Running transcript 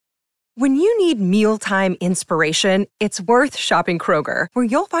When you need mealtime inspiration, it's worth shopping Kroger, where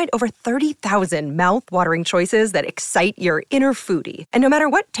you'll find over 30,000 mouth-watering choices that excite your inner foodie. And no matter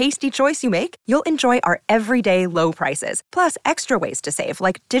what tasty choice you make, you'll enjoy our everyday low prices, plus extra ways to save,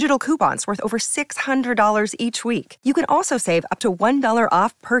 like digital coupons worth over $600 each week. You can also save up to $1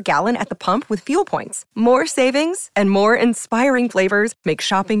 off per gallon at the pump with fuel points. More savings and more inspiring flavors make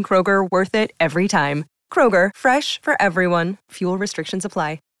shopping Kroger worth it every time. Kroger, fresh for everyone. Fuel restrictions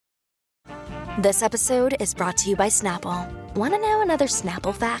apply. This episode is brought to you by Snapple. Want to know another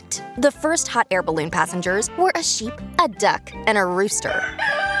Snapple fact? The first hot air balloon passengers were a sheep, a duck, and a rooster.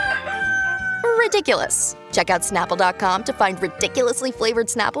 Ridiculous. Check out Snapple.com to find ridiculously flavored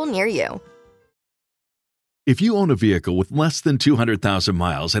Snapple near you. If you own a vehicle with less than 200,000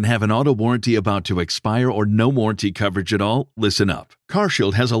 miles and have an auto warranty about to expire or no warranty coverage at all, listen up.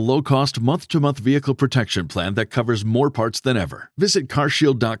 CarShield has a low-cost month-to-month vehicle protection plan that covers more parts than ever. Visit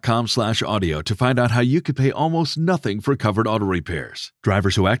carshield.com/audio to find out how you could pay almost nothing for covered auto repairs.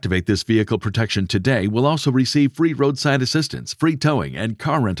 Drivers who activate this vehicle protection today will also receive free roadside assistance, free towing, and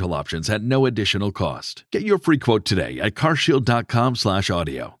car rental options at no additional cost. Get your free quote today at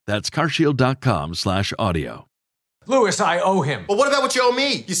carshield.com/audio. That's carshield.com/audio. Lewis, I owe him. But what about what you owe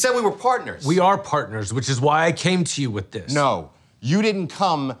me? You said we were partners. We are partners, which is why I came to you with this. No. You didn't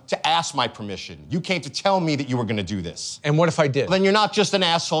come to ask my permission. You came to tell me that you were going to do this. And what if I did? Well, then you're not just an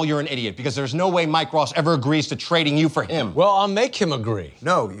asshole, you're an idiot, because there's no way Mike Ross ever agrees to trading you for him. Well, I'll make him agree.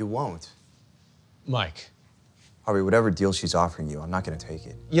 No, you won't. Mike. Harvey, whatever deal she's offering you, I'm not going to take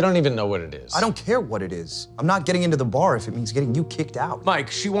it. You don't even know what it is. I don't care what it is. I'm not getting into the bar if it means getting you kicked out.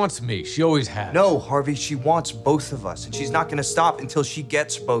 Mike, she wants me. She always has. No, Harvey, she wants both of us, and she's not going to stop until she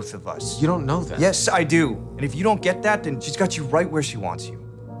gets both of us. You don't know that. Yes, I do. And if you don't get that, then she's got you right where she wants you.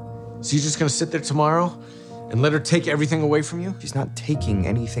 So you're just going to sit there tomorrow and let her take everything away from you? She's not taking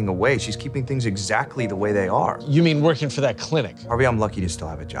anything away. She's keeping things exactly the way they are. You mean working for that clinic? Harvey, I'm lucky to still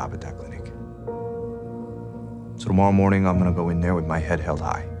have a job at that clinic. So tomorrow morning, I'm gonna go in there with my head held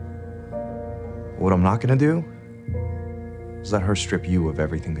high. What I'm not gonna do is let her strip you of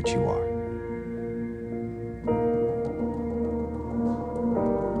everything that you are.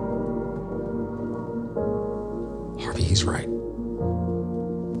 Harvey, he's right.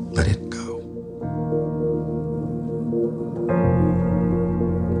 Let it go.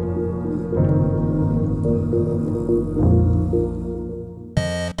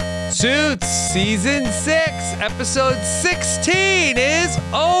 Suits Season 6, Episode 16 is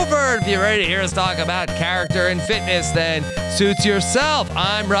over. If you're ready to hear us talk about character and fitness, then Suits yourself.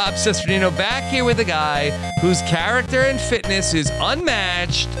 I'm Rob Cesternino, back here with a guy whose character and fitness is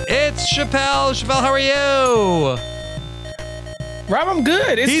unmatched. It's Chappelle. Chappelle, how are you? Rob, I'm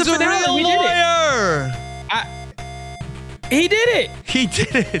good. It's He's the a real lawyer. He did it. He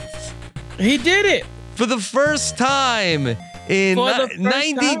did it. He did it. For the first time in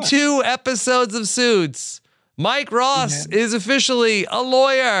 92 episodes of Suits, Mike Ross is officially a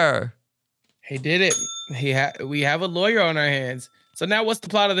lawyer. He did it. We have a lawyer on our hands. So now what's the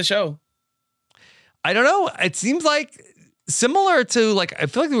plot of the show? I don't know. It seems like similar to, like, I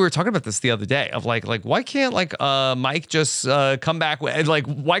feel like we were talking about this the other day of like why can't Mike just come back with, like,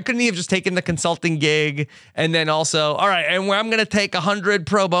 why couldn't he have just taken the consulting gig and then also, all right, and I'm going to take 100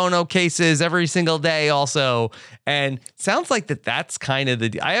 pro bono cases every single day also. And sounds like that's kind of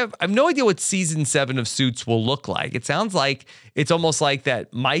I have no idea what season 7 of Suits will look like. It sounds like it's almost like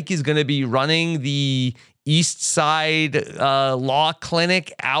that Mike is going to be running the East Side law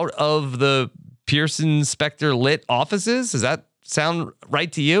clinic out of the Pearson Specter Lit offices. Does that sound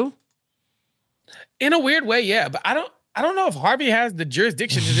right to you? In a weird way, yeah. But I don't know if Harvey has the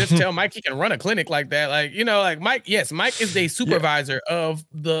jurisdiction to just tell Mike he can run a clinic like that. Like, you know, like Mike is a supervisor of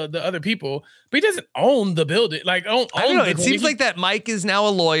the other people, but he doesn't own the building. Like, I don't know. It seems like that Mike is now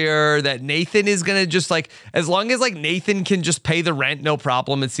a lawyer, that Nathan is going to just, like, as long as, like, Nathan can just pay the rent, no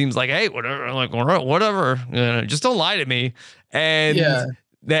problem. It seems like, hey, whatever, just don't lie to me. And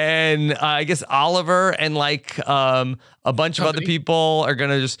then I guess Oliver and a bunch of other people are going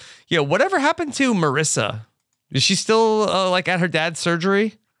to just, whatever happened to Marissa? Is she still at her dad's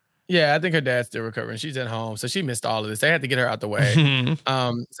surgery? Yeah, I think her dad's still recovering. She's at home, so she missed all of this. They had to get her out the way.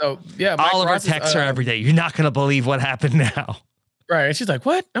 Mike Oliver Ross texts her every day. You're not going to believe what happened now. Right. And she's like,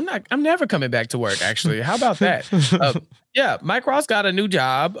 what? I'm never coming back to work, actually. How about that? Mike Ross got a new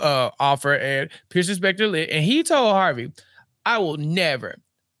job offer at Pearson Specter Lit, and he told Harvey, I will never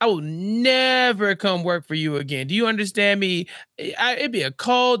come work for you again. Do you understand me? It'd be a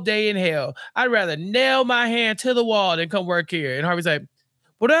cold day in hell. I'd rather nail my hand to the wall than come work here. And Harvey's like,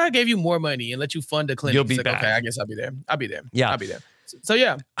 well, I gave you more money and let you fund the clinic. You'll be back. back. Okay, I guess I'll be there. Yeah. I'll be there. So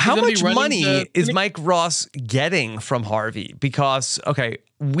yeah. How he's gonna much be running money the is clinic. Mike Ross getting from Harvey? Because, okay,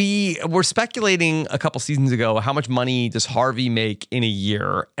 we were speculating a couple seasons ago, how much money does Harvey make in a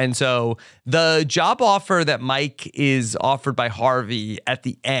year? And so the job offer that Mike is offered by Harvey at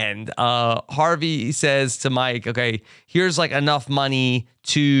the end, Harvey says to Mike, okay, here's like enough money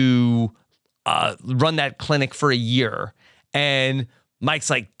to run that clinic for a year. And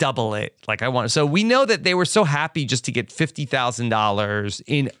Mike's like, double it. Like, I want. So we know that they were so happy just to get $50,000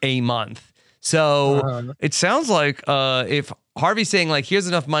 in a month. So it sounds like if Harvey's saying like, here's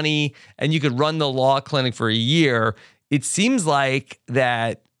enough money and you could run the law clinic for a year, it seems like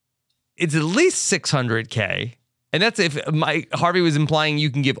that it's at least $600K. And that's if Harvey was implying you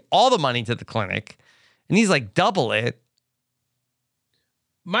can give all the money to the clinic, and he's like, double it.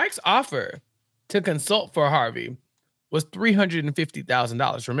 Mike's offer to consult for Harvey was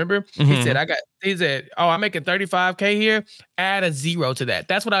 $350,000. Remember? Mm-hmm. He said, oh, I'm making $35K here. Add a zero to that.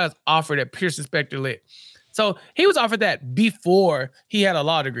 That's what I was offered at Pearson Specter Lit. So he was offered that before he had a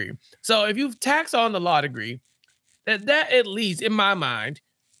law degree. So if you tax on the law degree, that at least, in my mind,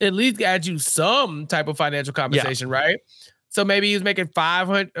 at least got you some type of financial compensation, right? So maybe he was making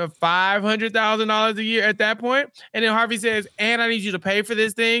 $500,000 a year at that point. And then Harvey says, and I need you to pay for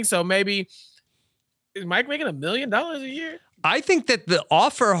this thing. So maybe, is Mike making $1 million a year? I think that the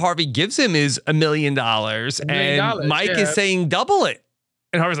offer Harvey gives him is $1 million. And Mike is saying double it.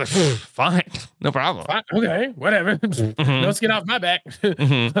 And Harvey's like, fine, no problem. Fine, okay, whatever. Mm-hmm. Don't get off my back.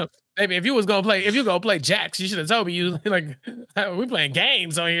 Mm-hmm. Maybe if you was gonna play jacks, you should have told me. You like, we playing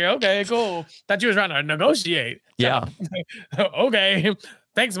games on here. Okay, cool. Thought you was trying to negotiate. Yeah. Okay.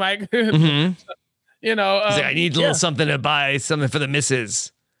 Thanks, Mike. Mm-hmm. You know, He's like, I need a little something to buy something for the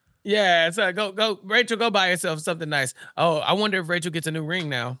missus. Yeah, so go, Rachel, go buy yourself something nice. Oh, I wonder if Rachel gets a new ring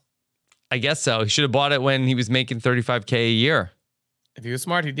now. I guess so. He should have bought it when he was making $35K a year. If he was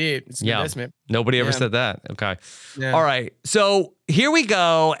smart, he did. It's an investment. Nobody ever said that. Okay. Yeah. All right. So here we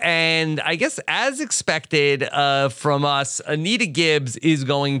go. And I guess as expected from us, Anita Gibbs is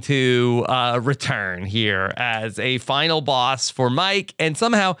going to return here as a final boss for Mike. And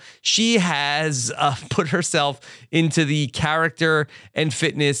somehow she has put herself into the character and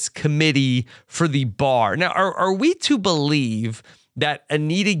fitness committee for the bar. Now, are we to believe that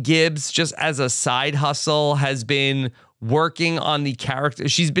Anita Gibbs, just as a side hustle, has been working on the character?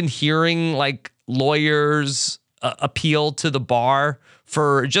 She's been hearing like lawyers appeal to the bar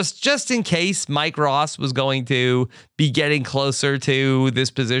for just in case Mike Ross was going to be getting closer to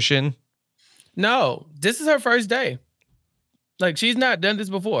this position. No, this is her first day. Like, she's not done this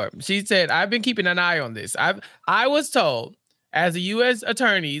before. She said, I've been keeping an eye on this. I was told as a U.S.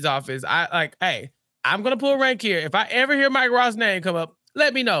 attorney's office, hey, I'm going to pull rank here. If I ever hear Mike Ross' name come up,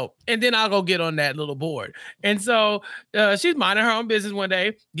 let me know, and then I'll go get on that little board. And so she's minding her own business one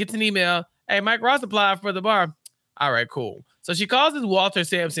day, gets an email, hey, Mike Ross applied for the bar. All right, cool. So she calls this Walter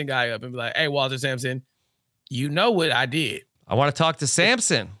Sampson guy up and be like, hey, Walter Sampson, you know what I did. I want to talk to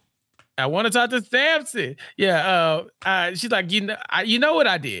Sampson. I want to talk to Sampson. Yeah, she's like, you know what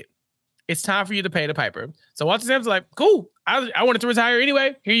I did. It's time for you to pay the piper. So Walter Sampson's like, cool. I wanted to retire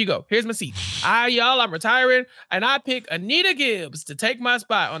anyway. Here you go. Here's my seat. I'm retiring, and I pick Anita Gibbs to take my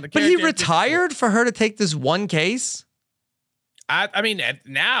spot on the. But he retired for her to take this one case. I mean,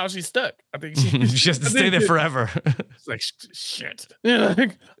 now she's stuck. I think she has to stay there forever. It's like shit.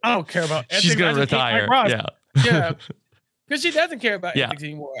 I don't care about ethics. She's gonna retire. Yeah. Because she doesn't care about ethics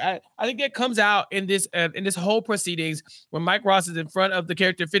anymore. I think that comes out in this whole proceedings when Mike Ross is in front of the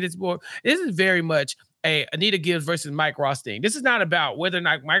character fitness board. This is very much a Anita Gibbs versus Mike Ross thing. This is not about whether or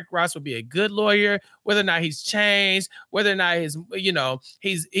not Mike Ross would be a good lawyer, whether or not he's changed, whether or not he's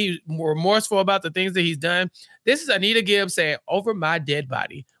more remorseful about the things that he's done. This is Anita Gibbs saying, over my dead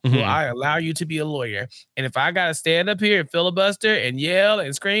body, will I allow you to be a lawyer? And if I got to stand up here and filibuster and yell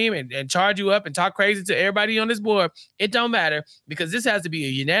and scream and charge you up and talk crazy to everybody on this board, it don't matter, because this has to be a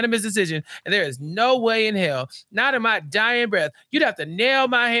unanimous decision. And there is no way in hell, not in my dying breath, you'd have to nail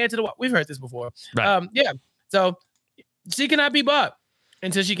my hand to the wall. We've heard this before. Right. So she cannot be bought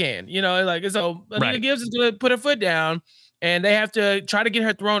until she can, so Anita Gibbs is going to put her foot down, and they have to try to get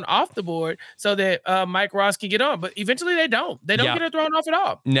her thrown off the board so that Mike Ross can get on. But eventually they don't. They don't get her thrown off at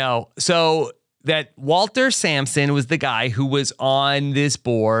all. No. So that Walter Sampson was the guy who was on this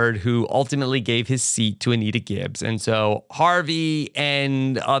board who ultimately gave his seat to Anita Gibbs. And so Harvey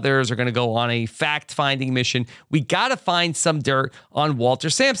and others are going to go on a fact-finding mission. We got to find some dirt on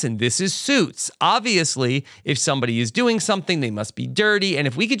Walter Sampson. This is Suits. Obviously, if somebody is doing something, they must be dirty. And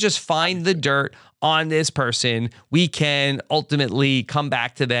if we could just find the dirt on this person, we can ultimately come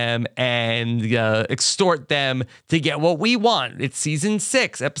back to them and extort them to get what we want. It's season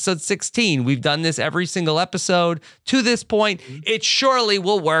 6, episode 16. We've done this every single episode to this point. It surely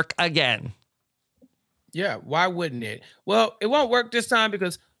will work again. Yeah, why wouldn't it? Well, it won't work this time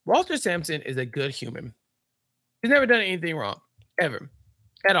because Walter Sampson is a good human. He's never done anything wrong, ever,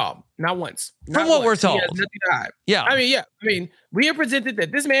 at all, not once. From what we're told. He has nothing to hide. Yeah. I mean, we are presented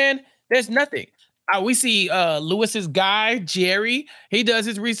that this man, there's nothing. We see Lewis's guy, Jerry. He does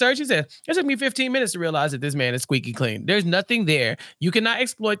his research. He said, it took me 15 minutes to realize that this man is squeaky clean. There's nothing there. You cannot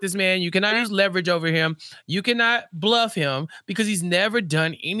exploit this man. You cannot use leverage over him. You cannot bluff him because he's never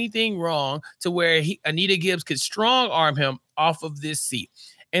done anything wrong to where Anita Gibbs could strong arm him off of this seat.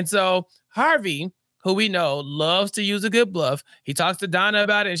 And so Harvey, who we know loves to use a good bluff, he talks to Donna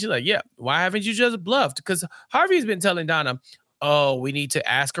about it. And she's like, yeah, why haven't you just bluffed? Because Harvey's been telling Donna, oh, we need to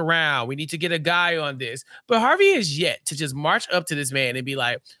ask around. We need to get a guy on this. But Harvey is yet to just march up to this man and be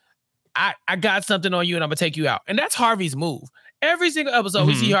like, I got something on you and I'm going to take you out. And that's Harvey's move. Every single episode,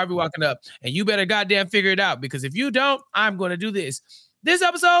 we see Harvey walking up and you better goddamn figure it out because if you don't, I'm going to do this. This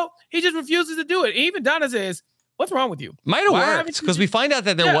episode, he just refuses to do it. Even Donna says, what's wrong with you? Might have worked because we find out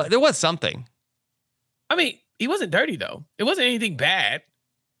that there was something. I mean, he wasn't dirty though. It wasn't anything bad.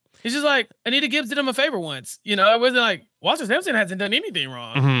 It's just like Anita Gibbs did him a favor once. You know, it wasn't like Walter Sampson hasn't done anything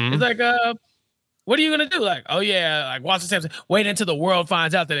wrong. It's like, what are you gonna do? Like, oh yeah, like Walter Sampson, wait until the world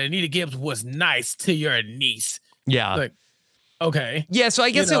finds out that Anita Gibbs was nice to your niece. Yeah. Like, okay. Yeah, so I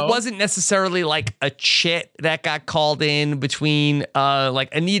guess it wasn't necessarily like a chit that got called in between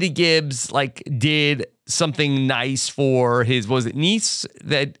like Anita Gibbs like did something nice for his niece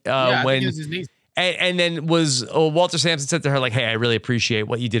that I think it was his niece. And then Walter Sampson said to her, like, hey, I really appreciate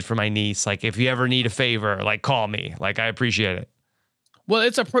what you did for my niece. Like, if you ever need a favor, like, call me. Like, I appreciate it. Well,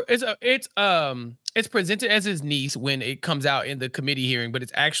 it's presented as his niece when it comes out in the committee hearing, but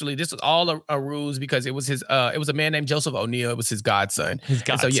it's actually, this was all a ruse because it was his, it was a man named Joseph O'Neill. It was his godson. His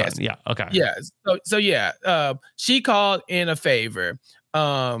godson. So, yes. Yeah. Okay. Yeah. She called in a favor.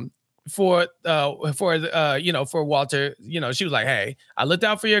 For Walter, she was like, hey, I looked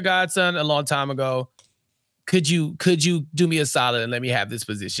out for your godson a long time ago. Could you do me a solid and let me have this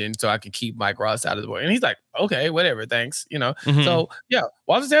position so I can keep Mike Ross out of the board? And he's like, okay, whatever, thanks. So yeah,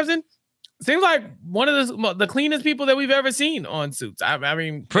 Walter Sampson seems like one of the cleanest people that we've ever seen on Suits. I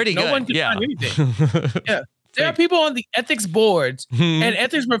mean, pretty good. No one can find anything. Yeah. There are people on the ethics boards and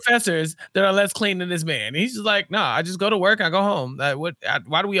ethics professors that are less clean than this man. And he's just like, nah, I just go to work, I go home.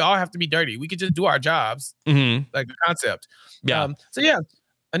 Why do we all have to be dirty? We could just do our jobs, like the concept. Yeah.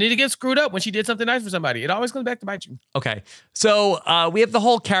 Anita gets screwed up when she did something nice for somebody. It always comes back to bite you. Okay. So we have the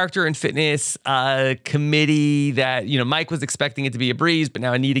whole character and fitness committee that, Mike was expecting it to be a breeze, but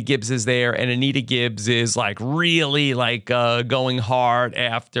now Anita Gibbs is there and Anita Gibbs is like really like going hard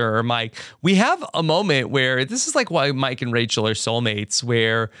after Mike. We have a moment where this is like why Mike and Rachel are soulmates,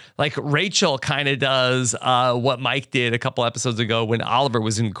 where like Rachel kind of does what Mike did a couple episodes ago when Oliver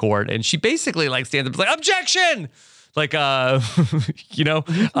was in court. And she basically like stands up and is like, objection! Like, and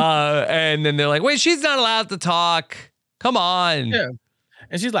then they're like, wait, she's not allowed to talk. Come on. Yeah.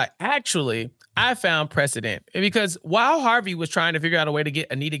 And she's like, actually, I found precedent. Because while Harvey was trying to figure out a way to get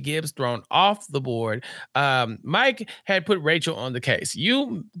Anita Gibbs thrown off the board, Mike had put Rachel on the case.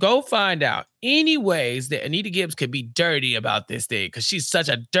 You go find out any ways that Anita Gibbs could be dirty about this thing because she's such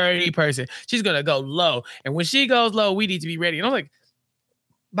a dirty person. She's going to go low. And when she goes low, we need to be ready. And I'm like,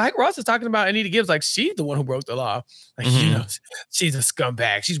 Mike Ross is talking about Anita Gibbs like she's the one who broke the law. Like, she's a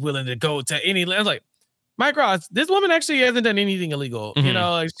scumbag. She's willing to go to any land. I was like, Mike Ross, this woman actually hasn't done anything illegal.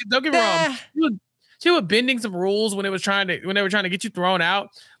 Like, don't get me wrong. She was bending some rules when they were trying to get you thrown out.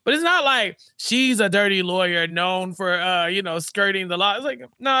 But it's not like she's a dirty lawyer known for skirting the law. It's like,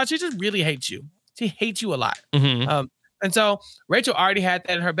 no, she just really hates you. She hates you a lot. And so Rachel already had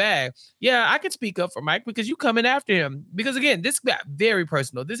that in her bag. Yeah, I could speak up for Mike because you coming after him. Because again, this got very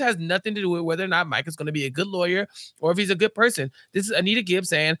personal. This has nothing to do with whether or not Mike is going to be a good lawyer or if he's a good person. This is Anita Gibbs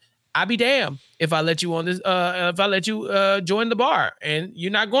saying, I'll be damned if I let you on this, if I let you join the bar. And you're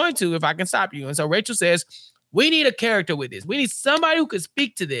not going to if I can stop you. And so Rachel says, we need a character with this. We need somebody who could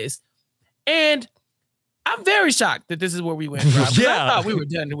speak to this. And I'm very shocked that this is where we went, Rob. I thought we were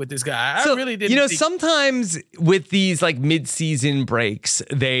done with this guy. I really didn't. Sometimes with these like mid-season breaks,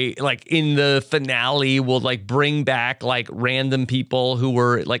 they like in the finale will like bring back like random people who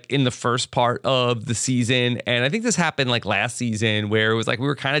were like in the first part of the season. And I think this happened like last season where it was like we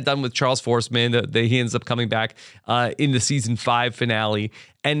were kind of done with Charles Forsman. He ends up coming back in the season 5 finale.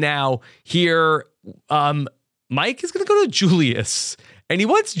 And now here, Mike is going to go to Julius. And he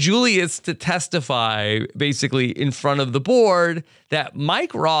wants Julius to testify basically in front of the board that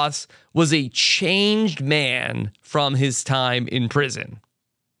Mike Ross was a changed man from his time in prison.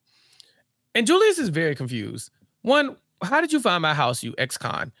 And Julius is very confused. One, how did you find my house, you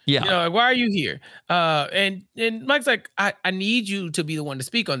ex-con? Yeah. You know, like, why are you here? And Mike's like, I need you to be the one to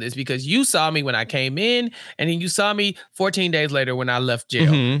speak on this because you saw me when I came in, and then you saw me 14 days later when I left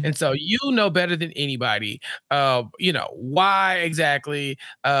jail. Mhm. And so you know better than anybody, you know, why exactly,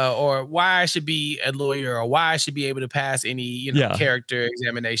 or why I should be a lawyer or why I should be able to pass any, you know, Yeah. character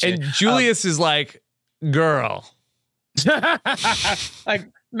examination. And Julius is like, girl. Like,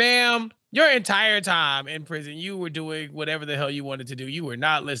 ma'am, your entire time in prison, you were doing whatever the hell you wanted to do. You were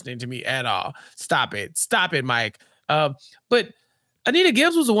not listening to me at all. Stop it, Mike. But Anita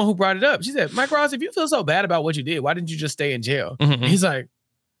Gibbs was the one who brought it up. She said, Mike Ross, if you feel so bad about what you did, why didn't you just stay in jail? Mhm. He's like,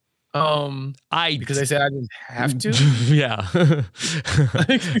 because they said I didn't have to. Yeah.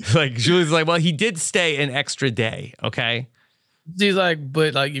 Like Julius like, well, he did stay an extra day. Okay. She's like,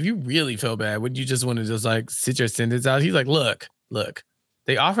 but like, if you really feel bad, wouldn't you just want to just like sit your sentence out? He's like, look,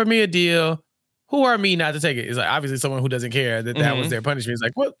 they offered me a deal. Who are me not to take it? It's like obviously someone who doesn't care that was their punishment. It's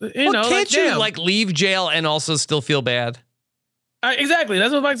like, what, you know, can't like, you damn. like leave jail and also still feel bad? Exactly.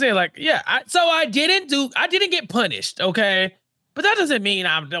 That's what Mike's saying. Like, yeah. I didn't get punished. Okay. But that doesn't mean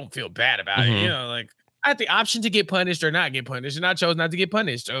I don't feel bad about it. You know, like I had the option to get punished or not get punished, and I chose not to get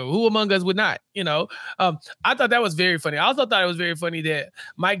punished. Who among us would not? You know, I thought that was very funny. I also thought it was very funny that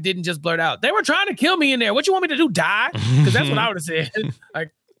Mike didn't just blurt out, "They were trying to kill me in there. What you want me to do? Die?" Because that's what I would have said.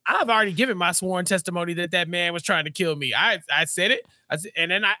 Like, I've already given my sworn testimony that man was trying to kill me. I said it,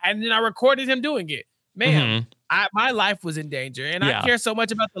 and then I recorded him doing it. Man, my life was in danger, and I care so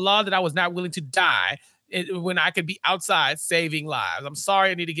much about the law that I was not willing to die when I could be outside saving lives. I'm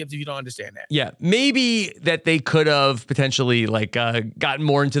sorry, Anita Gibbs, if you don't understand that. Yeah, maybe that they could have potentially like gotten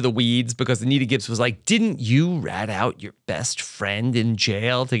more into the weeds because Anita Gibbs was like, "Didn't you rat out your best friend in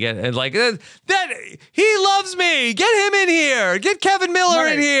jail to get and like that? He loves me. Get him in here. Get Kevin Miller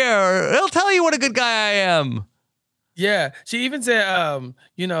in here. He'll tell you what a good guy I am." Yeah, she even said,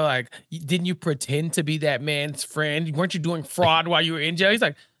 you know, like, didn't you pretend to be that man's friend? Weren't you doing fraud while you were in jail? He's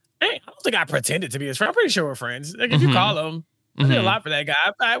like, hey, I don't think I pretended to be his friend. I'm pretty sure we're friends. Like, if you call him, I did a lot for that guy.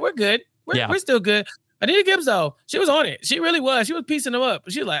 All right, we're good. We're still good. Anita Gibbs, though, she was on it. She really was. She was piecing him up.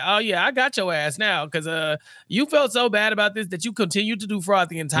 She was like, oh, yeah, I got your ass now because you felt so bad about this that you continued to do fraud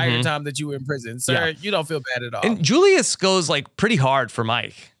the entire time that you were in prison. Sir, you don't feel bad at all. And Julius goes like pretty hard for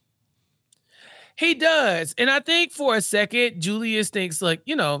Mike. He does. And I think for a second, Julius thinks like,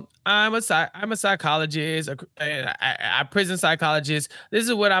 you know, I'm a psychologist, a prison psychologist. This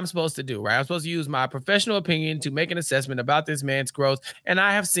is what I'm supposed to do, right? I'm supposed to use my professional opinion to make an assessment about this man's growth. And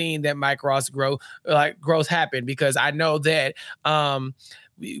I have seen that Mike Ross growth happen because I know that,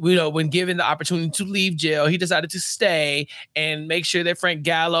 you know, when given the opportunity to leave jail, he decided to stay and make sure that Frank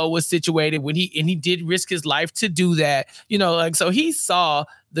Gallo was situated when he did risk his life to do that, you know, like, so he saw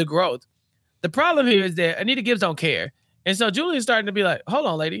the growth. The problem here is that Anita Gibbs don't care. And so Julian's starting to be like, hold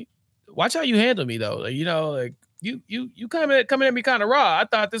on, lady, watch how you handle me though. Like, you know, like you coming at me kind of raw. I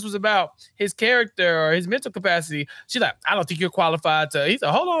thought this was about his character or his mental capacity. She's like, I don't think you're qualified to. He said,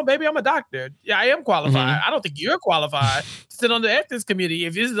 hold on, baby, I'm a doctor. Yeah, I am qualified. I don't think you're qualified to sit on the ethics committee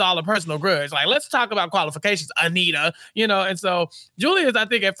if this is all a personal grudge. Like, let's talk about qualifications, Anita. You know, and so Julius, I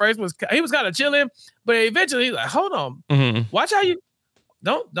think at first was kind of chilling, but eventually he's like, hold on, watch how you.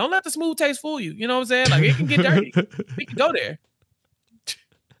 Don't let the smooth taste fool you. You know what I'm saying? Like, it can get dirty. We can go there.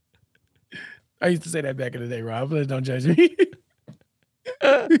 I used to say that back in the day, Rob. Please don't judge me.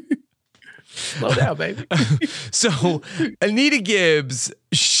 Slow down, baby. So Anita Gibbs,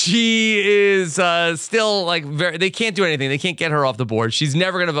 she is still like they can't do anything. They can't get her off the board. She's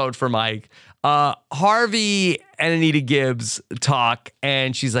never going to vote for Mike. Harvey and Anita Gibbs talk,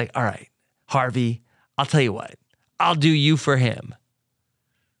 and she's like, all right, Harvey, I'll tell you what. I'll do you for him.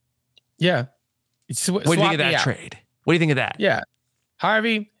 Yeah. What do you think of that trade? What do you think of that? Yeah.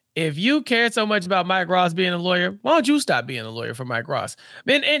 Harvey, if you cared so much about Mike Ross being a lawyer, why don't you stop being a lawyer for Mike Ross?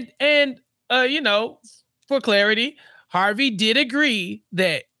 And you know, for clarity, Harvey did agree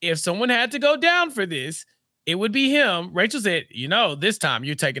that if someone had to go down for this, it would be him. Rachel said, you know, this time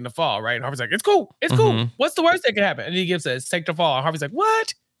you're taking the fall, right? And Harvey's like, it's cool. It's cool. What's the worst that could happen? And he says, take the fall. And Harvey's like,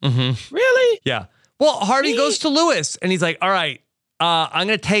 what? Really? Yeah. Well, Harvey goes to Lewis and he's like, all right, I'm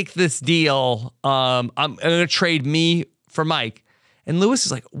going to take this deal. I'm going to trade me for Mike. And Lewis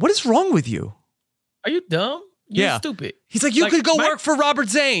is like, what is wrong with you? Are you dumb? You're stupid. He's like, you could go work for Robert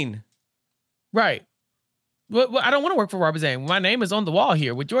Zane. Right. Well, I don't want to work for Robert Zane. My name is on the wall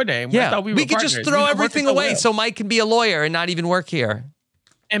here with your name. Yeah. I thought we could just throw everything away so Mike can be a lawyer and not even work here.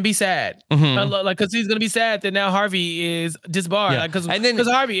 and be sad. Like, because he's gonna be sad that now Harvey is disbarred. Yeah. Like, because and then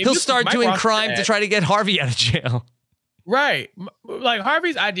Harvey, he'll start Mike doing Ross crime to try to get Harvey out of jail. Right. Like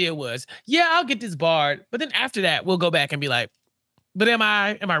Harvey's idea was, yeah, I'll get disbarred, but then after that, we'll go back and be like, but am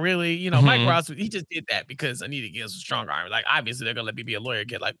I really? You know, Mike Ross, he just did that because Anita Gibbs was strong arm. Like, obviously, they're gonna let me be a lawyer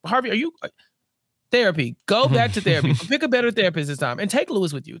again. Like, Harvey, are you therapy? Go back to therapy. Pick a better therapist this time, and take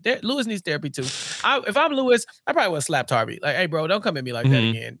Lewis with you. Lewis needs therapy too. If I'm Lewis, I probably would have slapped Harvey. Like, hey, bro, don't come at me like that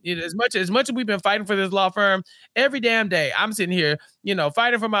again. You know, as much as we've been fighting for this law firm, every damn day I'm sitting here, you know,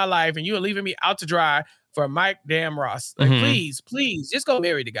 fighting for my life, and you are leaving me out to dry for Mike damn Ross. Like, please, just go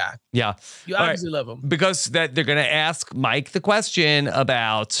marry the guy. Yeah. You obviously love him. Because that they're going to ask Mike the question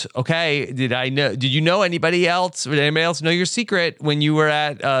about, okay, did you know anybody else? Or did anybody else know your secret when you were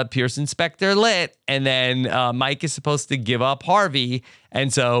at Pierce Inspector Lit? And then Mike is supposed to give up Harvey.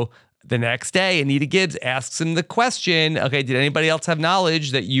 And so the next day, Anita Gibbs asks him the question, okay, did anybody else have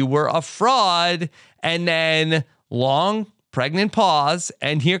knowledge that you were a fraud? And then long pregnant pause.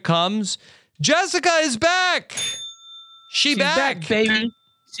 And here comes Jessica is back. She's back, baby.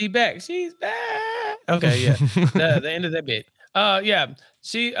 She's back. Okay, yeah. the end of that bit. Yeah.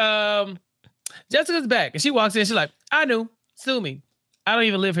 Jessica's back, and she walks in. She's like, "I knew. Sue me. I don't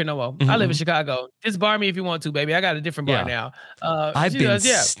even live here no more. I live in Chicago. Just bar me if you want to, baby. I got a different bar now." I've been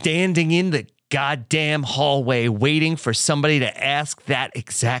standing in the goddamn hallway waiting for somebody to ask that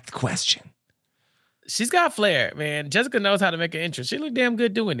exact question. She's got flair, man. Jessica knows how to make an entrance. She looked damn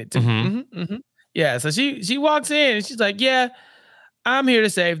good doing it too. Yeah, so she walks in and she's like, "Yeah, I'm here to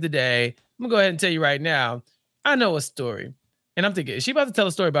save the day. I'm gonna go ahead and tell you right now. I know a story." And I'm thinking, is she about to tell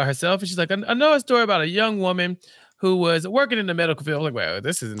a story about herself? And she's like, "I know a story about a young woman who was working in the medical field." I'm like, well,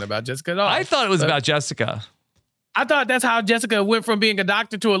 this isn't about Jessica at all. I thought it was about Jessica. I thought that's how Jessica went from being a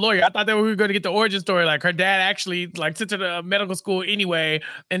doctor to a lawyer. I thought that we were going to get the origin story. Like, her dad actually like sent her to medical school anyway.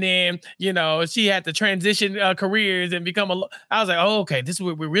 And then, you know, she had to transition careers and become I was like, oh, okay, this is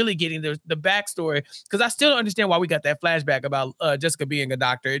where we're really getting the backstory. Because I still don't understand why we got that flashback about Jessica being a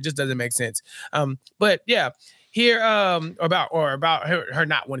doctor. It just doesn't make sense. But yeah, here about her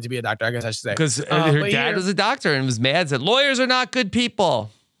not wanting to be a doctor, I guess I should say. Because her dad was a doctor and was mad, said lawyers are not good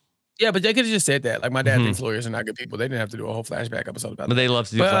people. Yeah, but they could have just said that. Like, my dad thinks lawyers are not good people. They didn't have to do a whole flashback episode about that. But they love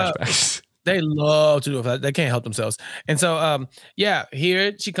to do flashbacks. They love to do it. They can't help themselves. And so, yeah,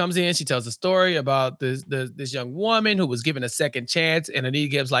 here she comes in. She tells a story about this young woman who was given a second chance. And Anita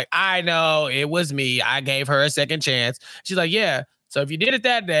Gibbs like, I know, it was me. I gave her a second chance. She's like, yeah. So if you did it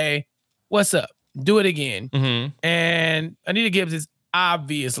that day, what's up? Do it again. And Anita Gibbs is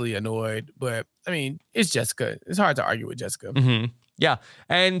obviously annoyed. But, I mean, it's Jessica. It's hard to argue with Jessica. Yeah.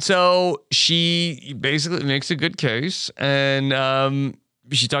 And so she basically makes a good case. And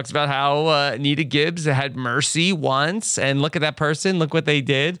she talks about how Anita Gibbs had mercy once. And look at that person. Look what they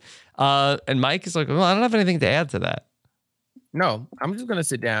did. And Mike is like, well, I don't have anything to add to that. No, I'm just going to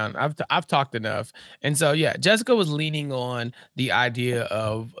sit down. I've talked enough. And so, yeah, Jessica was leaning on the idea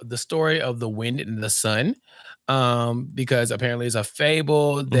of the story of the wind and the sun. Because apparently it's a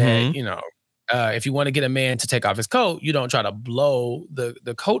fable that, you know, if you want to get a man to take off his coat, you don't try to blow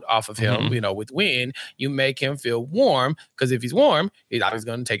the coat off of him, you know, with wind. You make him feel warm, because if he's warm, he's obviously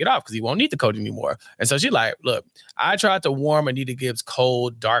going to take it off because he won't need the coat anymore. And so she's like, look, I tried to warm Anita Gibbs'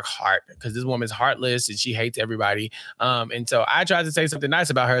 cold, dark heart because this woman's heartless and she hates everybody. And so I tried to say something nice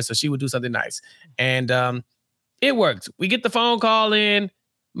about her so she would do something nice. And it worked. We get the phone call in.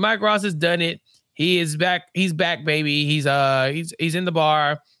 Mike Ross has done it. He is back. He's back, baby. He's in the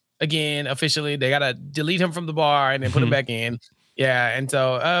bar. Again, officially, they gotta delete him from the bar and then put him back in. Yeah, and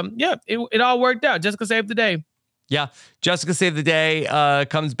so yeah, it all worked out. Jessica saved the day. Yeah, Jessica saved the day.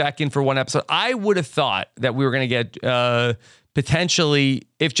 Comes back in for one episode. I would have thought that we were gonna get potentially,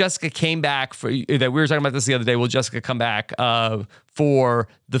 if Jessica came back for that. We were talking about this the other day. Will Jessica come back for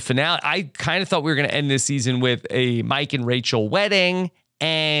the finale? I kind of thought we were gonna end this season with a Mike and Rachel wedding.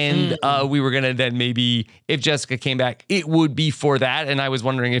 And we were going to then maybe, if Jessica came back, it would be for that. And I was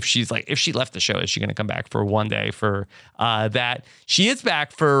wondering if she left the show, is she going to come back for one day for that? She is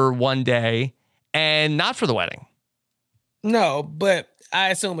back for one day and not for the wedding. No, but I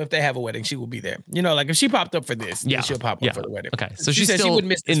assume if they have a wedding, she will be there. You know, like if she popped up for this, then she'll pop up for the wedding. Okay, so she's still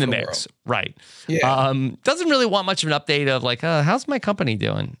in the mix. Right. Yeah. Doesn't really want much of an update of like, how's my company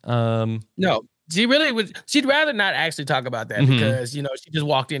doing? No. She really would. She'd rather not actually talk about that because, you know, she just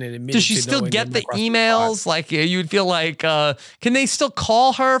walked in and admitted. Does she still get the emails? Like, you'd feel like, can they still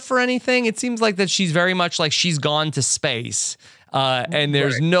call her for anything? It seems like that she's very much like she's gone to space. And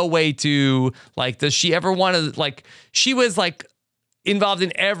there's no way to, like, does she ever want to, like, she was like involved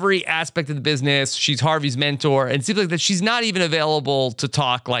in every aspect of the business. She's Harvey's mentor, and it seems like that she's not even available to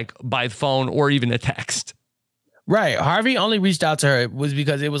talk like by phone or even a text. Right. Harvey only reached out to her was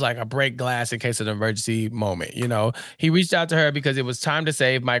because it was like a break glass in case of an emergency moment. You know, he reached out to her because it was time to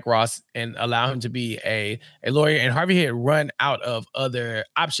save Mike Ross and allow him to be a lawyer. And Harvey had run out of other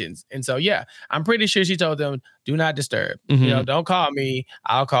options. And so, yeah, I'm pretty sure she told them, do not disturb. You know, don't call me.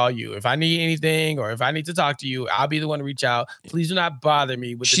 I'll call you. If I need anything or if I need to talk to you, I'll be the one to reach out. Please do not bother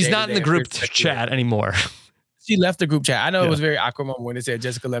me with She's not in the group chat anymore. She left the group chat. I know it was very awkward moment when it said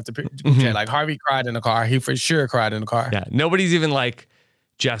Jessica left the group chat. Like Harvey cried in the car. He for sure cried in the car. Yeah. Nobody's even like,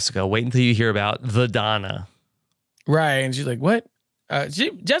 Jessica, wait until you hear about the Donna. Right. And she's like, what?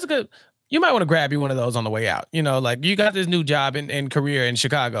 Jessica, you might want to grab you one of those on the way out. You know, like you got this new job and career in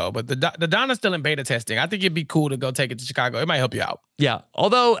Chicago, but the Donna's still in beta testing. I think it'd be cool to go take it to Chicago. It might help you out. Yeah.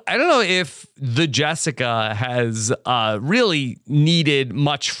 Although I don't know if the Jessica has really needed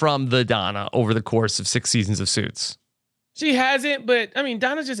much from the Donna over the course of 6 seasons of Suits. She hasn't, but I mean,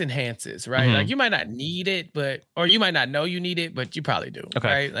 Donna just enhances, right? Like you might not need it, or you might not know you need it, but you probably do. Okay.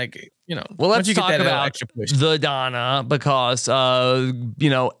 Right? Like, you know. Well, let's talk about the Donna because, you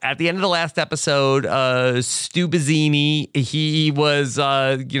know, at the end of the last episode, Stu Bazzini, he was,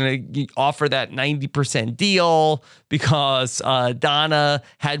 offer that 90% deal because Donna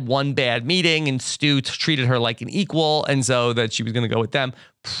had one bad meeting and Stu treated her like an equal. And so that she was going to go with them.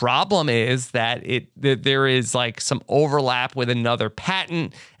 Problem is that there is like some overlap with another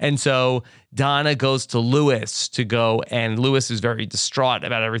patent. And so Donna goes to Lewis to go, and Lewis is very distraught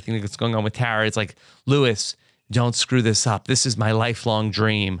about everything that's going on with Tara. It's like, Lewis, don't screw this up. This is my lifelong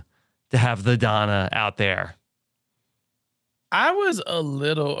dream to have the Donna out there. I was a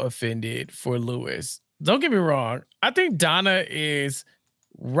little offended for Lewis. Don't get me wrong. I think Donna is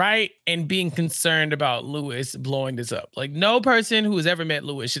right in being concerned about Lewis blowing this up. Like no person who has ever met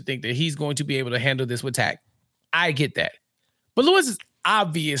Lewis should think that he's going to be able to handle this with tact. I get that. But Lewis is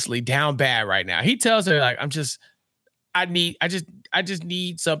obviously down bad right now. He tells her like, I just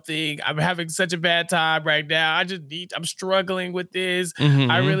need something. I'm having such a bad time right now. I'm struggling with this.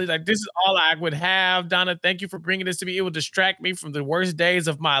 I really like, this is all I would have. Donna, thank you for bringing this to me. It will distract me from the worst days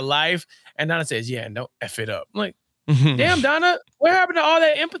of my life. And Donna says, yeah, no, F it up. I'm like, damn, Donna, what happened to all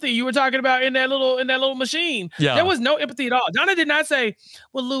that empathy you were talking about in that little machine? Yeah. There was no empathy at all. Donna did not say,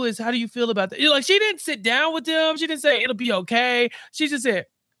 well, Lewis, how do you feel about that? Like, she didn't sit down with them. She didn't say it'll be okay. She just said,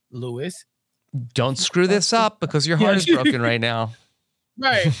 Lewis, don't screw this up because your heart is broken right now.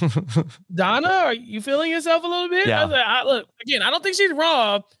 Right. Donna, are you feeling yourself a little bit? Yeah. I was like, look, again, I don't think she's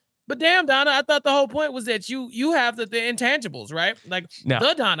wrong, but damn, Donna, I thought the whole point was that you have the intangibles, right? Like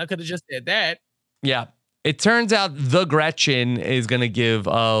the Donna could have just said that. Yeah. It turns out the Gretchen is going to give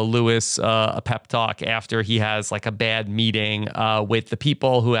Lewis a pep talk after he has like a bad meeting with the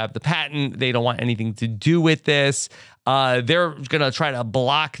people who have the patent. They don't want anything to do with this. They're going to try to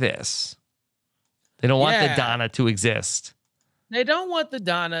block this. They don't want the Donna to exist. They don't want the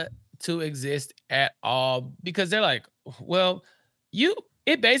Donna to exist at all because they're like, well,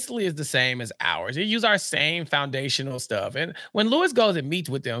 it basically is the same as ours. You use our same foundational stuff. And when Lewis goes and meets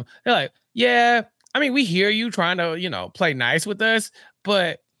with them, they're like, yeah, I mean, we hear you trying to, play nice with us,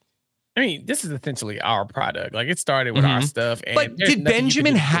 but I mean, this is essentially our product. Like it started with our stuff. And but did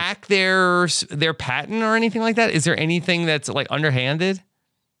Benjamin hack their patent or anything like that? Is there anything that's like underhanded?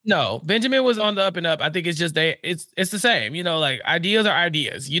 No, Benjamin was on the up and up. I think it's just it's the same. Like ideas are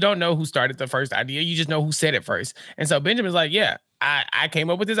ideas. You don't know who started the first idea. You just know who said it first. And so Benjamin's like, yeah, I came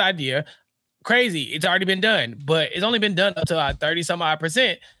up with this idea. Crazy. It's already been done, but it's only been done up to 30 some odd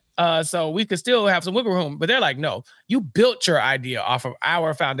 %. So we could still have some wiggle room, but they're like, no, you built your idea off of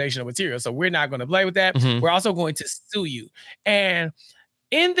our foundational material. So we're not going to play with that. We're also going to sue you. And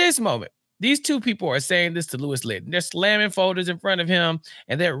in this moment, these two people are saying this to Louis Litton. They're slamming folders in front of him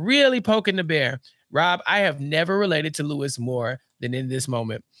and they're really poking the bear. Rob, I have never related to Louis more than in this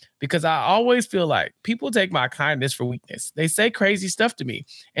moment because I always feel like people take my kindness for weakness. They say crazy stuff to me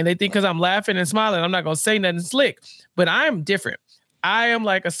and they think because I'm laughing and smiling, I'm not going to say nothing slick, but I am different. I am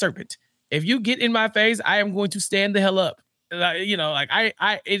like a serpent. If you get in my face, I am going to stand the hell up.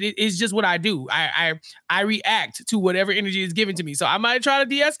 It's just what I do. I react to whatever energy is given to me. So I might try to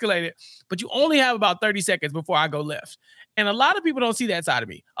de-escalate it, but you only have about 30 seconds before I go left. And a lot of people don't see that side of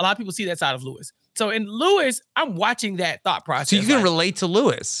me. A lot of people see that side of Lewis. So in Lewis, I'm watching that thought process. So you can relate to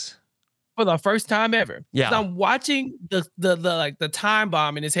Lewis for the first time ever. Yeah. So I'm watching the time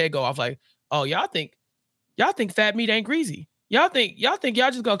bomb in his head go off like, oh, y'all think fat meat ain't greasy. Y'all think y'all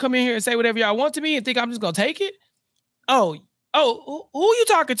just gonna come in here and say whatever y'all want to me and think I'm just gonna take it? Oh, Oh, who are you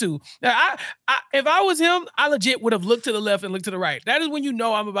talking to? Now, if I was him, I legit would have looked to the left and looked to the right. That is when you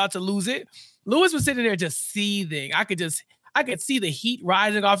know I'm about to lose it. Lewis was sitting there just seething. I could see the heat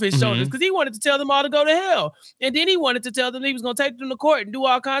rising off his shoulders because he wanted to tell them all to go to hell. And then he wanted to tell them he was going to take them to court and do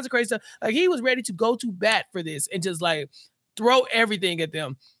all kinds of crazy stuff. Like he was ready to go to bat for this and just like throw everything at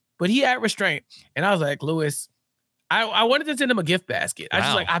them. But he had restraint. And I was like, Lewis, I wanted to send him a gift basket. I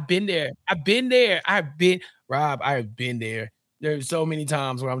just like, I've been there. Rob, I have been there. There's so many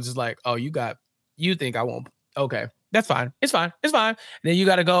times where I'm just like, oh, you think I won't. Okay, that's fine. It's fine. And then you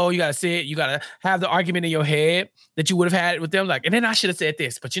got to go, you got to sit, you got to have the argument in your head that you would have had with them. Like, and then I should have said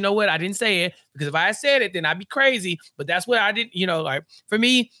this, but you know what? I didn't say it because if I had said it, then I'd be crazy. But that's what I didn't, like for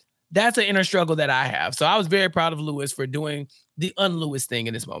me, that's an inner struggle that I have. So I was very proud of Lewis for doing the un-Lewis thing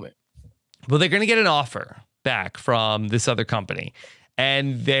in this moment. Well, they're going to get an offer back from this other company.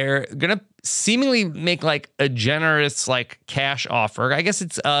 And they're going to seemingly make like a generous like cash offer. I guess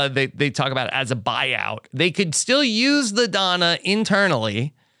it's they talk about it as a buyout. They could still use the Donna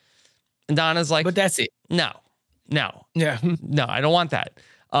internally. And Donna's like, but that's it. No. Yeah. No, I don't want that.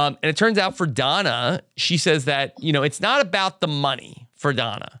 And it turns out for Donna, she says that, it's not about the money for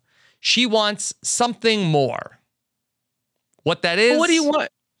Donna. She wants something more. What that is. Well, what do you want?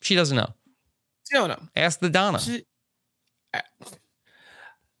 She doesn't know. She don't know. Ask the Donna.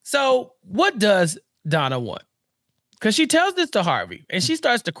 So what does Donna want? Because she tells this to Harvey and she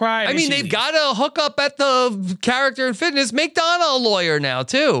starts to cry. I mean, they've got to hook up at the Character and Fitness. Make Donna a lawyer now,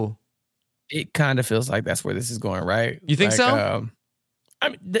 too. It kind of feels like that's where this is going, right? You think so? I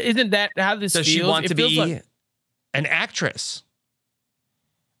mean, isn't that how this feels? Does she want to be an actress?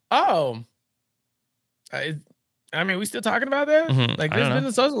 Oh. I mean, we still talking about that? Like,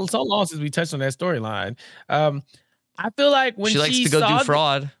 it's been so long since we touched on that storyline. I feel like when she likes to go do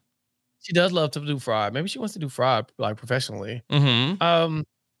fraud. She does love to do fraud. Maybe she wants to do fraud like professionally.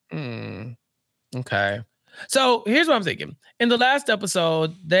 Okay. So here's what I'm thinking. In the last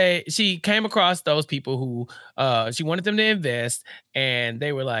episode, she came across those people who she wanted them to invest, and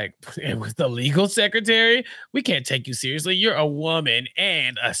they were like, it was the legal secretary. We can't take you seriously. You're a woman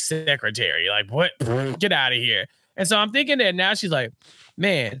and a secretary. Like, what? Get out of here. And so I'm thinking that now she's like,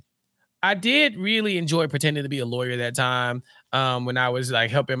 man, I did really enjoy pretending to be a lawyer that time when I was like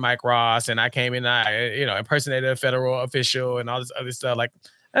helping Mike Ross, and I came in, I impersonated a federal official and all this other stuff. Like,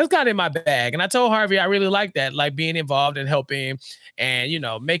 that's kind of in my bag. And I told Harvey I really like that, like being involved and helping and,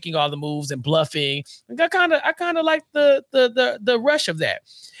 making all the moves and bluffing. I kind of like the rush of that.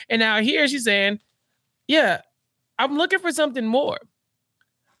 And now here she's saying, yeah, I'm looking for something more.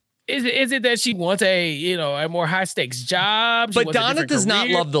 Is it that she wants a more high stakes job? But Donna does not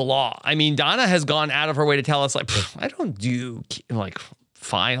love the law. I mean, Donna has gone out of her way to tell us like, I don't do like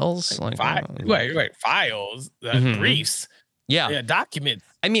files, wait, files, briefs, yeah, documents.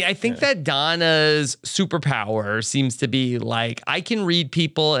 I mean, I think that Donna's superpower seems to be like, I can read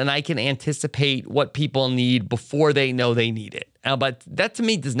people and I can anticipate what people need before they know they need it. But that to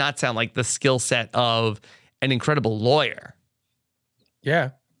me does not sound like the skill set of an incredible lawyer.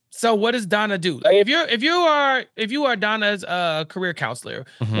 Yeah. So what does Donna do? Like if you are Donna's career counselor,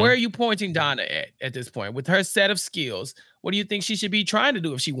 where are you pointing Donna at this point with her set of skills? What do you think she should be trying to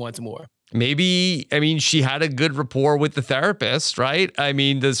do if she wants more? Maybe, she had a good rapport with the therapist, right? I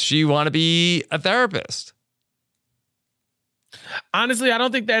mean, does she want to be a therapist? Honestly, I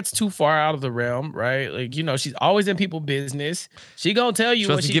don't think that's too far out of the realm, right? Like, she's always in people's business. She gonna tell you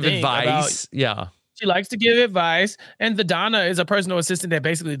what she thinks advice. Yeah. She likes to give advice, and the Donna is a personal assistant that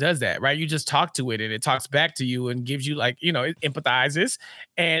basically does that, right? You just talk to it, and it talks back to you and gives you it empathizes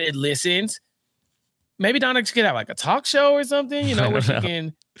and it listens. Maybe Donna should have like a talk show or something, where she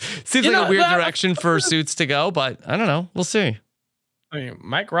can. Seems like a weird direction for Suits to go, but I don't know. We'll see. I mean,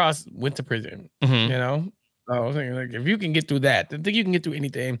 Mike Ross went to prison, I was thinking, like, if you can get through that, I think you can get through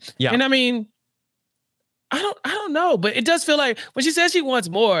anything. Yeah. And I mean, I don't know, but it does feel like when she says she wants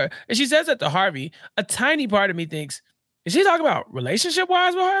more, and she says that to Harvey, a tiny part of me thinks, is she talking about relationship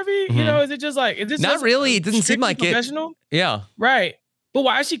wise with Harvey? Is it just like, is this not really? It doesn't seem like professional? It. Yeah. Right. But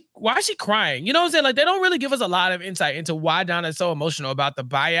why is she crying? You know what I'm saying? Like, they don't really give us a lot of insight into why Donna is so emotional about the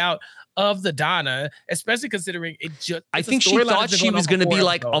buyout of the Donna, especially considering it just. I think she thought she was going to be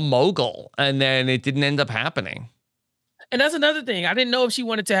like a mogul, and then it didn't end up happening. And that's another thing. I didn't know if she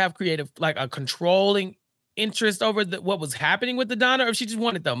wanted to have creative, like a controlling interest over what was happening with the Donna, or if she just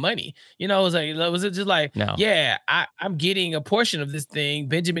wanted the money. Was it just like, no. Yeah, I'm getting a portion of this thing.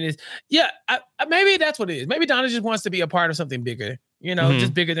 Benjamin is, maybe that's what it is. Maybe Donna just wants to be a part of something bigger.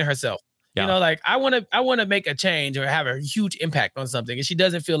 Just bigger than herself. Yeah. You know, like I want to make a change or have a huge impact on something, and she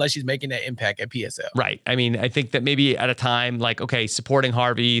doesn't feel like she's making that impact at PSL. Right. I mean, I think that maybe at a time like, okay, supporting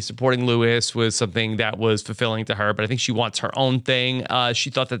Harvey, supporting Lewis was something that was fulfilling to her, but I think she wants her own thing. She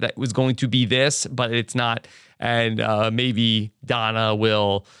thought that was going to be this, but it's not. And maybe Donna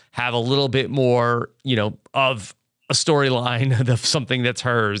will have a little bit more, of a storyline of something that's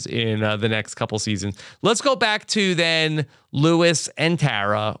hers in the next couple seasons. Let's go back to then Lewis and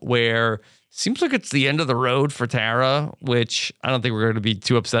Tara, where seems like it's the end of the road for Tara, which I don't think we're going to be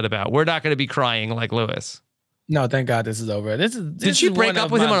too upset about. We're not going to be crying like Lewis. No, thank God this is over. Did she break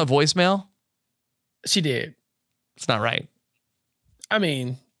up with him on a voicemail? She did. It's not right. I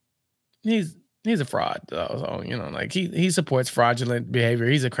mean, he's a fraud though. So, like he supports fraudulent behavior.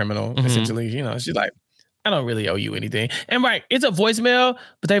 He's a criminal, essentially. She's like, I don't really owe you anything. And right, it's a voicemail,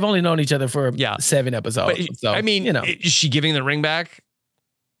 but they've only known each other for 7 episodes. But, so, I mean, is she giving the ring back?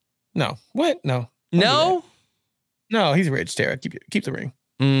 No. What? No. No? No, he's rich, Tara. Keep the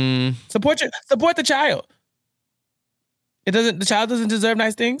ring. Support the child. The child doesn't deserve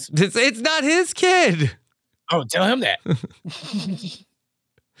nice things. It's not his kid. Oh, tell him that.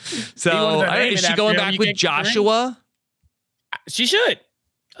 So is she going back with Joshua? She should.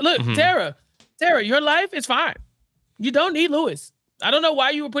 Look, Tara, your life is fine. You don't need Lewis. I don't know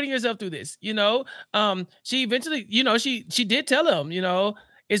why you were putting yourself through this. She eventually, she did tell him,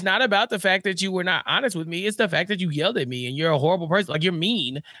 it's not about the fact that you were not honest with me. It's the fact that you yelled at me and you're a horrible person. Like, you're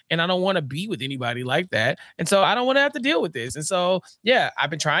mean, and I don't want to be with anybody like that. And so I don't want to have to deal with this. And so, yeah, I've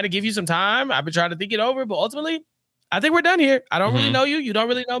been trying to give you some time. I've been trying to think it over, but ultimately, I think we're done here. I don't really know you. You don't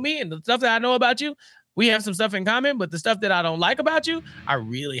really know me. And the stuff that I know about you, we have some stuff in common, but the stuff that I don't like about you, I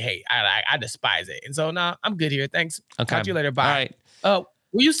really hate. I despise it. And so, nah, I'm good here. Thanks. Okay. Talk to you later. Bye. All right.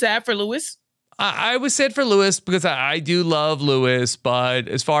 Were you sad for Lewis? I was sad for Lewis because I do love Lewis, but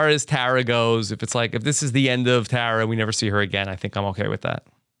as far as Tara goes, if this is the end of Tara, we never see her again, I think I'm okay with that.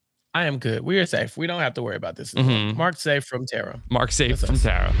 I am good. We are safe. We don't have to worry about this. Mark's safe from Tara. Mark's safe from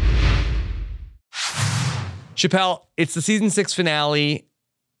Tara. Chappelle, it's the season 6 finale.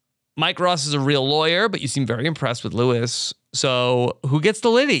 Mike Ross is a real lawyer, but you seem very impressed with Lewis. So who gets the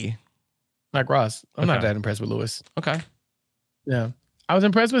Liddy? Mike Ross. I'm not that impressed with Lewis. Okay. Yeah. I was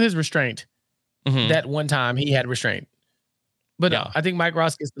impressed with his restraint. That one time he had restraint. But no, I think Mike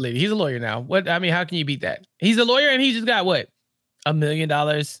Ross gets the Liddy. He's a lawyer now. How can you beat that? He's a lawyer and he just got what? $1 million.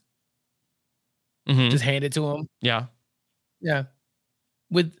 Just handed to him. Yeah. Yeah.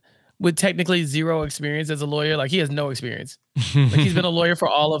 With technically zero experience as a lawyer. Like, he has no experience. Like, he's been a lawyer for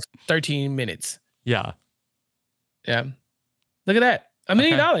all of 13 minutes. Yeah. Yeah. Look at that. $1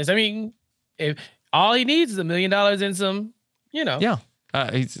 million. I mean, if all he needs is $1 million and some, Yeah.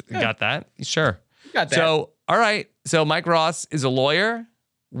 He's got that. Sure. Got that. So, all right. So Mike Ross is a lawyer,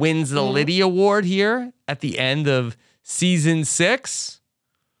 wins the Liddy Award here at the end of season 6.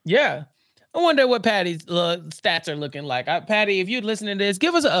 Yeah. I wonder what Patty's stats are looking like. Patty, if you're listening to this,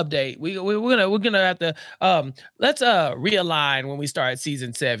 give us an update. We're gonna have to let's realign when we start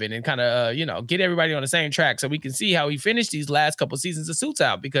season 7 and kind of get everybody on the same track so we can see how we finish these last couple seasons of Suits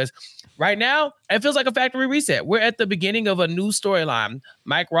Out, because right now it feels like a factory reset. We're at the beginning of a new storyline.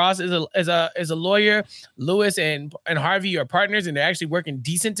 Mike Ross is a lawyer. Lewis and Harvey are partners, and they're actually working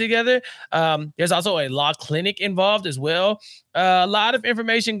decent together. There's also a law clinic involved as well. A lot of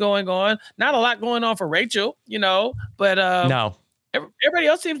information going on. Not a lot going on for Rachel, but no. Everybody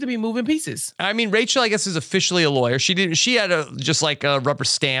else seems to be moving pieces. I mean, Rachel, I guess, is officially a lawyer. She had a rubber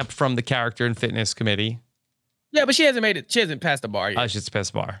stamp from the character and fitness committee. Yeah, but she hasn't made it. She hasn't passed the bar yet. Oh, she hasn't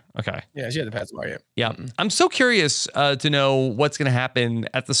passed the bar. Okay. Yeah, she hasn't passed the bar yet. Yeah. I'm so curious to know what's going to happen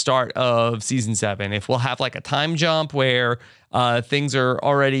at the start of season 7. If we'll have like a time jump where things are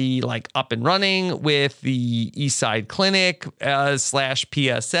already like up and running with the East Side Clinic /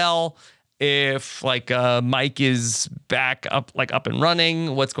 PSL. If like Mike is back up and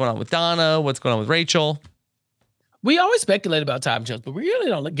running, what's going on with Donna? What's going on with Rachel? We always speculate about time jumps, but we really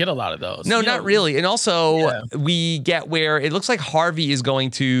don't get a lot of those. No, not really. And also, we get where it looks like Harvey is going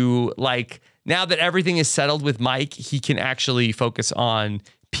to, like, now that everything is settled with Mike, he can actually focus on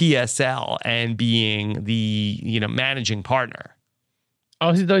PSL and being the, managing partner.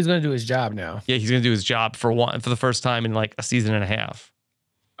 Oh, he thought he's going to do his job now. Yeah, he's going to do his job for the first time in like a season and a half.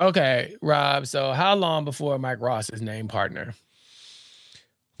 Okay, Rob. So how long before Mike Ross is named partner?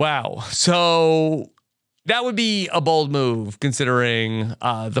 Wow. So that would be a bold move considering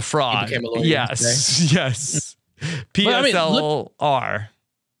the fraud. He became a lawyer yes. Yes. PSLR.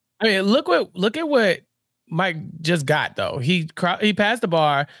 I mean, look at what Mike just got though. He passed the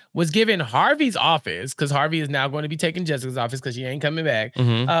bar, was given Harvey's office because Harvey is now going to be taking Jessica's office because she ain't coming back.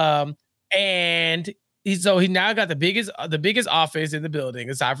 And he now got the biggest office in the building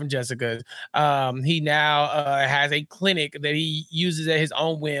aside from Jessica's. He now has a clinic that he uses at his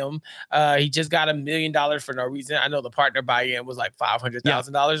own whim. He just got $1 million for no reason. I know the partner buy-in was like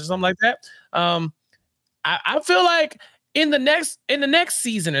 $500,000 or something like that. I feel like in the next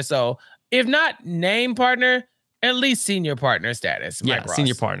season or so, if not name partner, at least senior partner status. Mike Ross.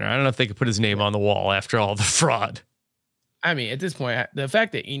 Senior partner. I don't know if they could put his name on the wall after all the fraud. I mean, at this point, the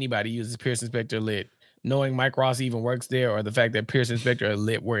fact that anybody uses Pearson Spector Lit, knowing Mike Ross even works there, or the fact that Pearson Spector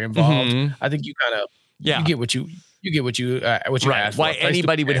Lit were involved, I think you kind of you get what you asked for. Why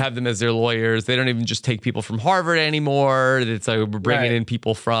anybody would have them as their lawyers? They don't even just take people from Harvard anymore. It's like we're bringing in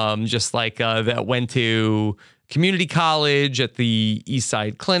people from just like that went to community college at the East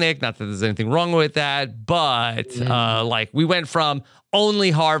Side Clinic. Not that there's anything wrong with that, but like we went from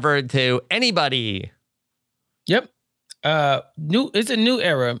only Harvard to anybody. Yep. It's a new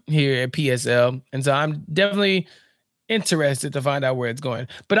era here at PSL, and so I'm definitely interested to find out where it's going.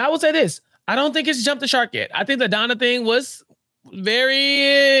 But I will say this: I don't think it's jumped the shark yet. I think the Donna thing was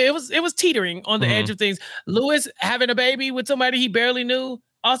it was teetering on the edge of things. Lewis having a baby with somebody he barely knew,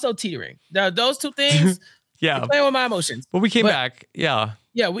 also teetering. Those two things. Playing with my emotions. But we came back. Yeah,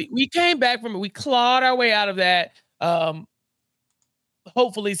 we came back from it. We clawed our way out of that.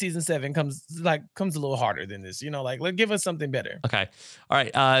 Hopefully season 7 comes a little harder than this, like give us something better. Okay. All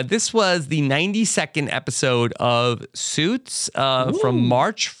right. This was the 92nd episode of Suits from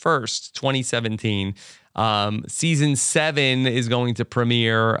March 1st, 2017. Season 7 is going to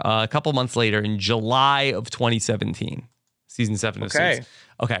premiere a couple months later in July of 2017. Season 7 of Suits.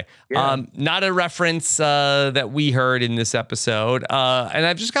 Okay. Yeah. Not a reference that we heard in this episode. And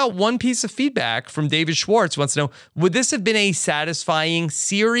I've just got one piece of feedback from David Schwartz. Wants to know, would this have been a satisfying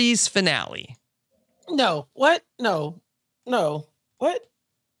series finale? No. What? No. What?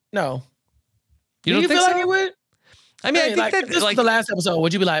 No. You don't think feel so? like it would? I mean, I think like, that if this was the last episode,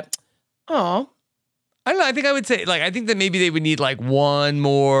 would you be like, oh? I don't know. I think I would say, I think that maybe they would need one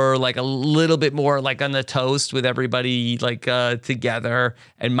more, a little bit more, on the toast with everybody, together.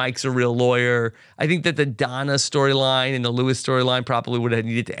 And Mike's a real lawyer. I think that the Donna storyline and the Lewis storyline probably would have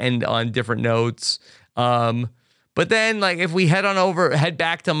needed to end on different notes. But then, if we head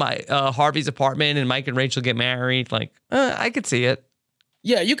back to Harvey's apartment and Mike and Rachel get married, I could see it.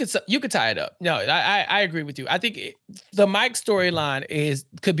 Yeah, you could tie it up. No, I agree with you. I think the Mike storyline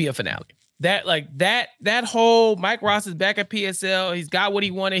could be a finale. That whole Mike Ross is back at PSL. He's got what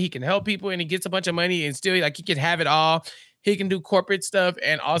he wanted. He can help people and he gets a bunch of money and still he can have it all. He can do corporate stuff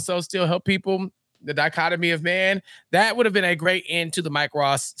and also still help people. The dichotomy of man, that would have been a great end to the Mike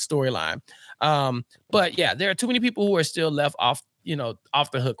Ross storyline. But yeah, there are too many people who are still left off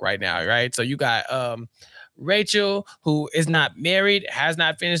the hook right now. Right. So you got, Rachel, who is not married, has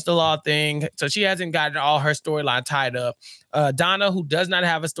not finished the law thing, so she hasn't gotten all her storyline tied up. Donna, who does not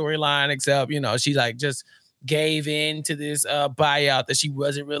have a storyline except, she just gave in to this buyout that she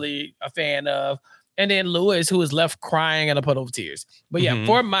wasn't really a fan of. And then Lewis, who is left crying in a puddle of tears. But yeah,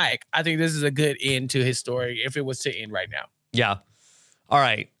 for Mike, I think this is a good end to his story if it was to end right now. Yeah. All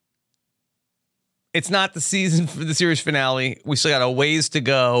right. It's not the season for the series finale. We still got a ways to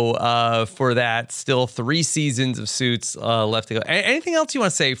go for that. Still 3 seasons of Suits left to go. Anything else you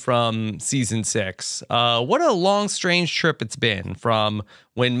want to say from season 6? What a long, strange trip it's been from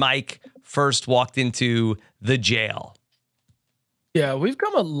when Mike first walked into the jail. Yeah, we've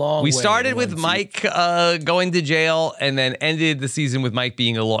come a long way. We started with Mike going to jail and then ended the season with Mike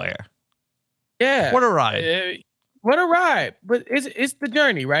being a lawyer. Yeah. What a ride. What a ride. But it's the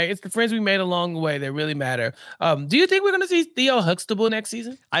journey, right? It's the friends we made along the way that really matter. Do you think we're going to see Theo Huxtable next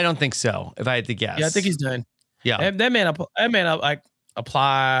season? I don't think so, if I had to guess. Yeah, I think he's done. Yeah. That man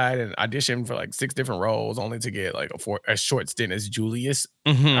applied and auditioned for 6 different roles only to get a short stint as Julius.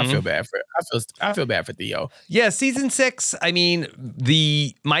 I feel bad for Theo. Yeah, season 6, I mean,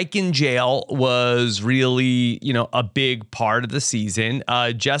 the Mike in jail was really, a big part of the season.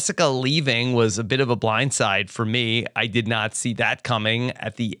 Jessica leaving was a bit of a blindside for me. I did not see that coming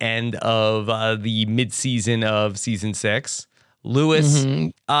at the end of the mid-season of season 6. Lewis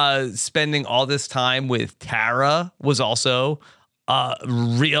spending all this time with Tara was also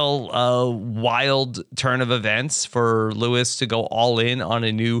real wild turn of events for Lewis to go all in on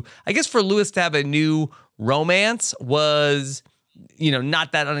for Lewis to have a new romance was,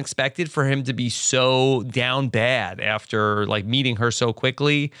 not that unexpected for him to be so down bad after meeting her so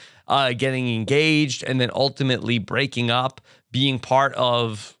quickly, getting engaged and then ultimately breaking up, being part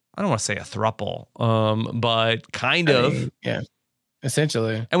of, I don't want to say a throuple, but kind of. Yeah,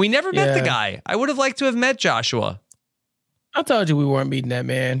 essentially. And we never met the guy. I would have liked to have met Joshua. I told you we weren't meeting that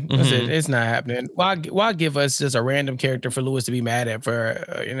man. I said, it's not happening. Why give us just a random character for Lewis to be mad at for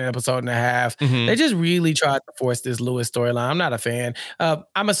an episode and a half? They just really tried to force this Lewis storyline. I'm not a fan.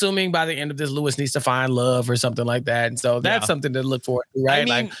 I'm assuming by the end of this, Lewis needs to find love or something like that. And so that's something to look forward to, right?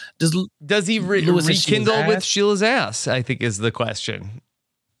 I mean, like, does he rekindle with Sheila's ass? I think is the question.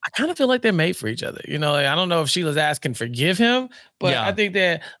 I kind of feel like they're made for each other. You know, like, I don't know if Sheila's ass can forgive him, but I think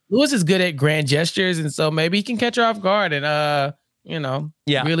that Lewis is good at grand gestures. And so maybe he can catch her off guard and,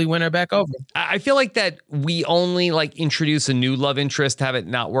 really win her back over. I feel like that we only like introduce a new love interest, have it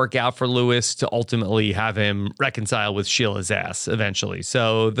not work out for Lewis to ultimately have him reconcile with Sheila's ass eventually.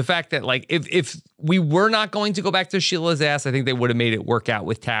 So the fact that like if we were not going to go back to Sheila's ass, I think they would have made it work out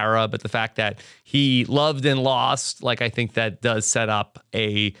with Tara. But the fact that he loved and lost, like I think that does set up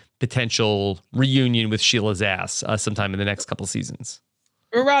a potential reunion with Sheila's ass sometime in the next couple seasons.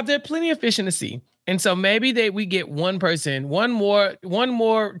 Well, Rob, there's plenty of fish in the sea. And so maybe we get one person, one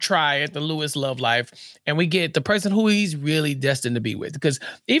more try at the Lewis love life, and we get the person who he's really destined to be with. Because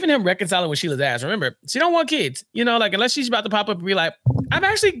even him reconciling with Sheila's ass, remember, she don't want kids. You know, like unless she's about to pop up and be like, I'm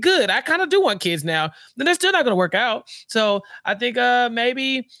actually good. I kind of do want kids now. Then it's still not going to work out. So I think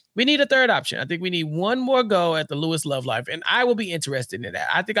maybe we need a third option. I think we need one more go at the Lewis love life, and I will be interested in that.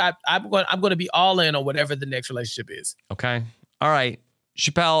 I think I'm going to be all in on whatever the next relationship is. Okay. All right.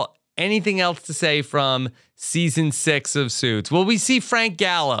 Chappelle, anything else to say from season 6 of Suits? Will we see Frank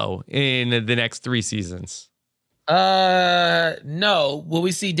Gallo in the next 3 seasons? No. Will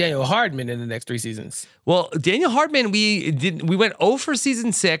we see Daniel Hardman in the next 3 seasons? Well, Daniel Hardman, we went 0 for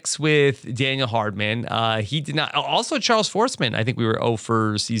season 6 with Daniel Hardman. He did not. Also, Charles Forsman, I think we were 0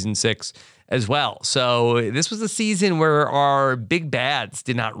 for season 6 as well. So this was a season where our big bads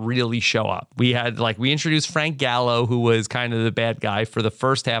did not really show up. We introduced Frank Gallo, who was kind of the bad guy for the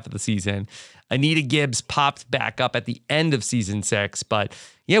first half of the season. Anita Gibbs popped back up at the end of season 6, but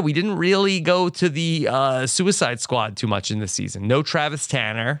yeah, we didn't really go to the Suicide Squad too much in this season. No Travis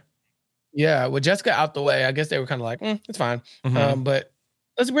Tanner. Yeah, with Jessica out the way, I guess they were kind of like, it's fine. But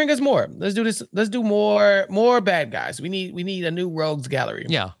let's bring us more. Let's do this. Let's do more bad guys. We need a new rogues gallery.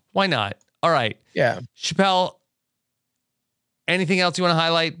 Yeah, why not? All right. Yeah. Chappelle, anything else you want to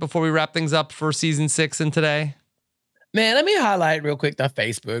highlight before we wrap things up for season 6 and today? Man, let me highlight real quick the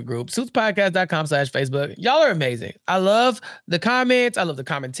Facebook group, suitspodcast.com/Facebook. Y'all are amazing. I love the comments. I love the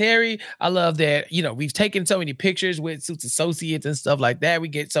commentary. I love that, we've taken so many pictures with Suits associates and stuff like that. We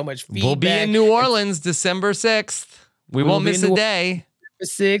get so much feedback. We'll be in New Orleans December 6th. We won't miss a day.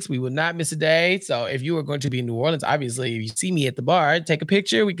 6, we will not miss a day. So if you are going to be in New Orleans, obviously, if you see me at the bar, take a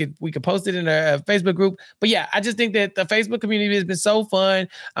picture. We could post it in a Facebook group. But yeah, I just think that the Facebook community has been so fun.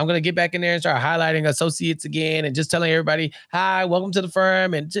 I'm going to get back in there and start highlighting associates again and just telling everybody, hi, welcome to the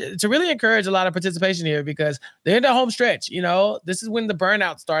firm. And to really encourage a lot of participation here because they're in the home stretch. This is when the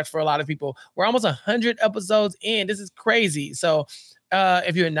burnout starts for a lot of people. We're almost 100 episodes in. This is crazy. So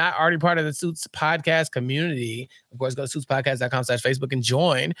if you're not already part of the Suits podcast community, of course, go to suitspodcast.com/Facebook and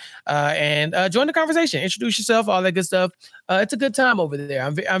join join the conversation. Introduce yourself, all that good stuff. It's a good time over there.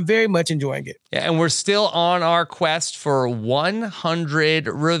 I'm very much enjoying it. Yeah, and we're still on our quest for 100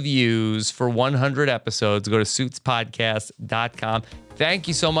 reviews for 100 episodes. Go to suitspodcast.com. Thank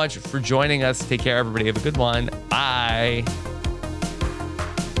you so much for joining us. Take care, everybody. Have a good one. Bye.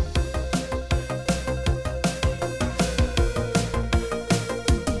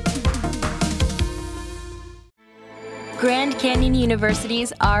 Grand Canyon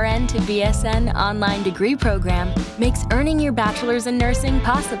University's RN to BSN online degree program makes earning your bachelor's in nursing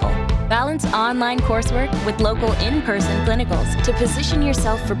possible. Balance online coursework with local in-person clinicals to position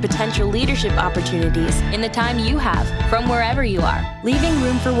yourself for potential leadership opportunities in the time you have from wherever you are, leaving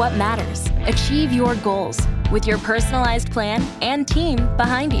room for what matters. Achieve your goals with your personalized plan and team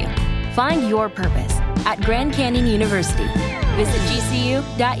behind you. Find your purpose at Grand Canyon University. Visit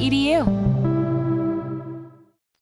gcu.edu.